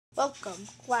Welcome,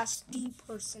 Class D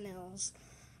personnels.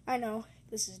 I know,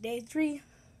 this is day 3.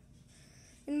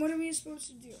 And what are we supposed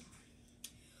to do?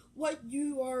 What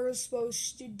you are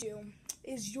supposed to do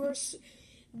is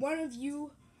one of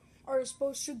you are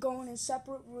supposed to go in a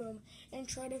separate room and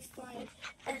try to find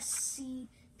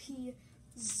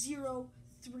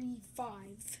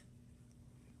SCP-035.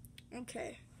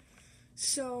 Okay,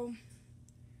 so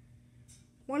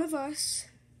one of us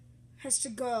has to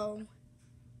go.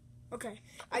 Okay,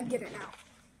 I get it now.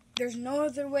 There's no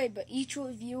other way, but each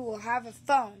of you will have a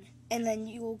phone, and then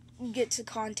you will get to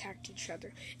contact each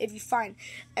other if you find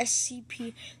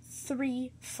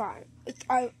SCP-035.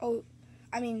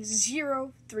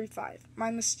 035.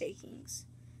 My mistakings.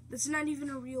 That's not even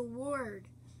a real word.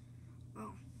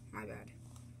 Oh, my bad.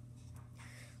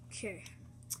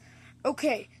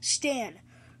 Okay, Stan,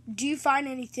 do you find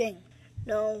anything?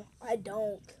 No, I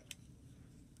don't.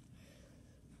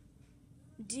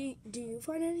 Do you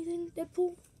find anything,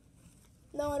 Deadpool?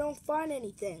 No, I don't find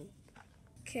anything.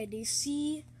 Okay, do you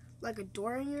see, like, a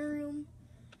door in your room?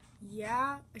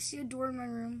 Yeah, I see a door in my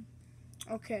room.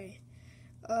 Okay.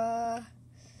 Go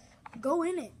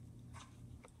in it.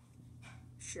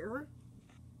 Sure?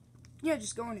 Yeah,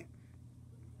 just go in it.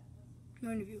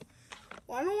 No interview.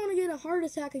 Well, I don't want to get a heart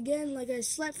attack again like I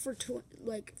slept for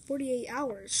 48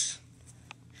 hours.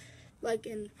 Like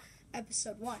in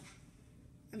episode 1.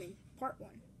 Part 1.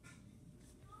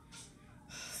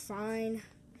 Fine.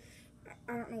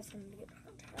 I don't know if I'm going to get a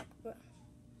heart attack, but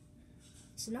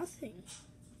it's nothing.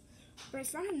 But I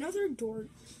found another door.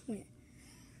 Wait.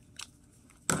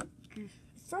 I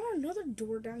found another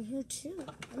door down here, too.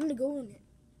 I'm going to go in it.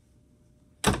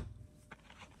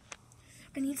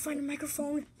 I need to find a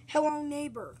microphone. Hello,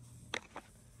 neighbor.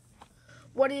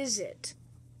 What is it?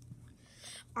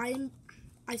 I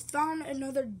found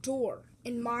another door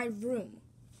in my room.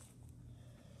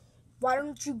 Why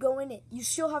don't you go in it? You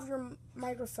still have your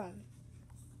microphone.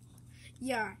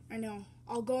 Yeah, I know.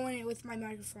 I'll go in it with my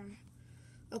microphone.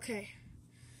 Okay.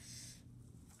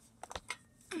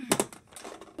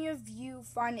 Any of you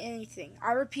find anything?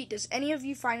 I repeat, does any of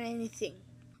you find anything?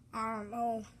 I don't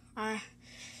know. I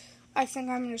think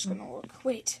I'm just gonna look.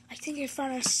 Wait, I think I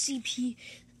found a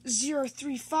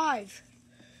SCP-035.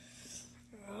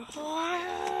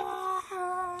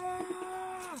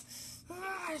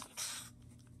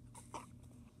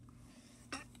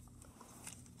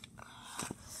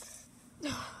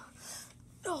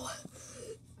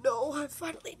 No, I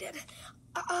finally did.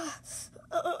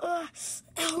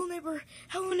 Hello neighbor,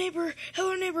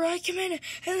 I come in.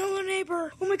 Hello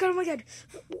neighbor. Oh my god.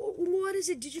 What is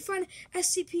it? Did you find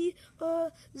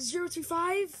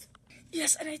SCP-035?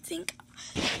 Yes, and I think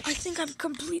I'm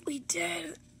completely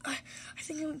dead. I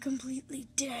think I'm completely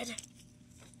dead.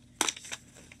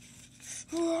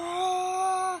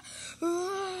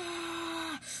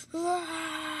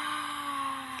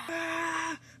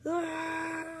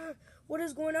 What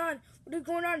is going on?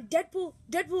 Deadpool,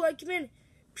 I come in.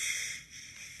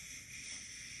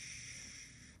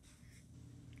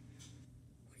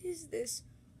 What is this?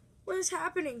 What is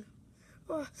happening?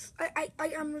 I'm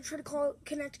gonna try to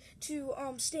connect to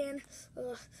Stan.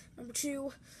 Number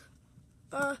 2.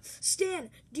 Stan,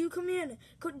 do you come in?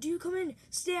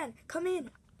 Stan, come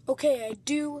in. Okay, I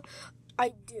do.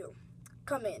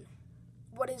 Come in.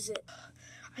 What is it?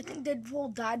 I think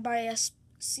Deadpool died by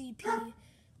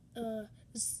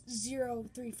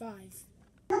SCP-035.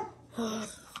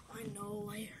 I know,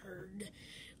 I heard.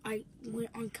 I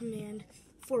went on command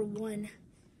for 1,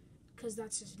 because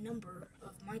that's his number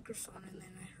of microphone, and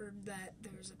then I heard that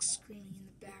there was like screaming in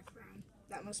the background.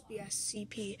 That must be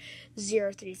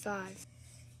SCP-035.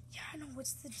 Yeah, I know.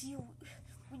 What's the deal?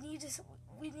 We need to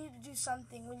do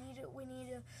something. We need to,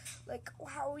 like,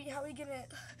 how are we gonna,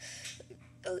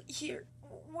 here,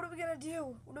 what are we gonna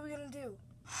do?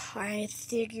 I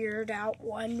figured out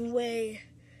one way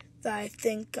that I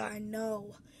think I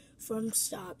know from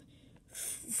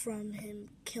him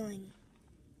killing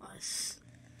us.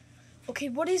 Okay,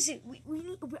 what is it?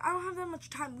 I don't have that much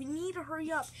time. We need to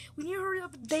hurry up.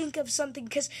 And think of something,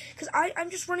 because I'm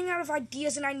just running out of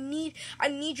ideas, and I need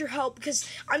your help, because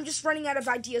I'm just running out of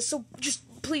ideas. So just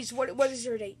please, what is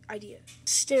your idea?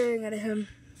 Staring at him,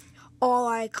 all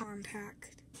eye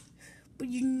contact. But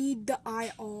you need the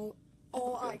all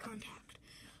eye contact.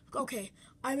 Okay,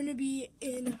 I'm gonna be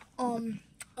in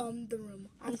the room.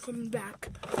 I'm coming back.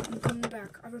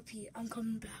 I repeat, I'm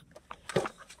coming back.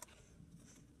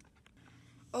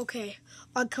 Okay,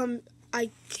 I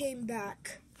came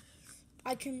back.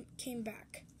 Okay,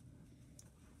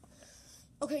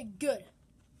 good.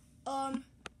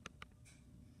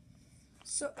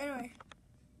 So anyway,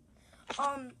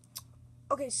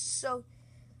 okay, so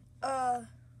Okay,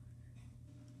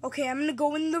 I'm gonna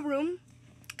go in the room.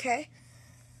 Okay.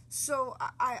 So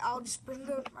I'll just bring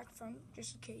the microphone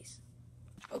just in case.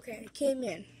 Okay, I came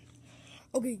in.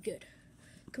 Okay, good.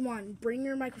 Come on, bring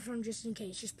your microphone just in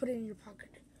case. Just put it in your pocket.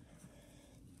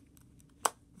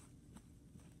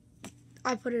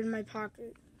 I put it in my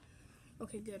pocket.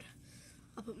 Okay, good.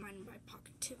 I'll put mine in my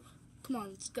pocket too. Come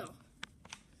on, let's go.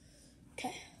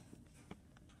 Okay.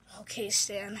 Okay,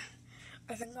 Stan.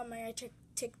 I think I might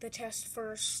take the test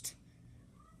first.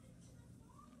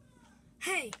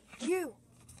 Hey, you!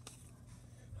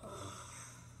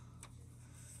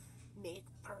 Make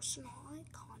personal eye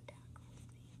contact with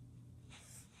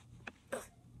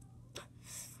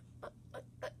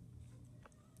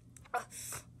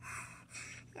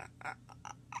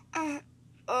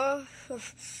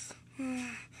me.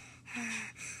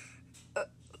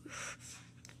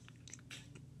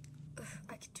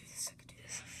 I can do this.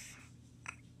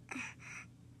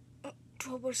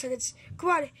 12 more seconds. Come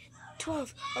on.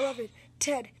 12, 11,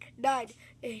 10, 9,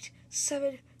 8,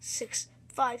 7, 6,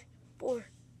 5, 4,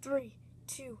 3,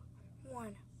 2,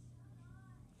 1.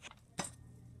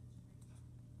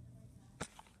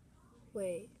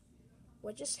 Wait,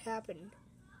 what just happened?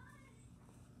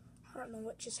 I don't know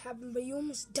what just happened, but you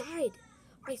almost died.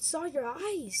 I saw your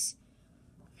eyes.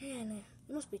 Man,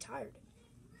 you must be tired.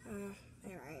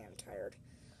 Yeah, I am tired.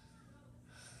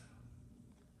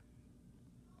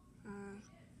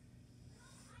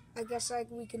 I guess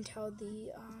we can tell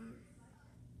the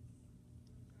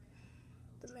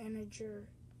manager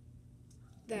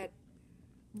that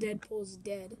Deadpool's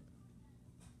dead.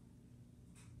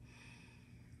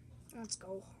 Let's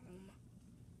go.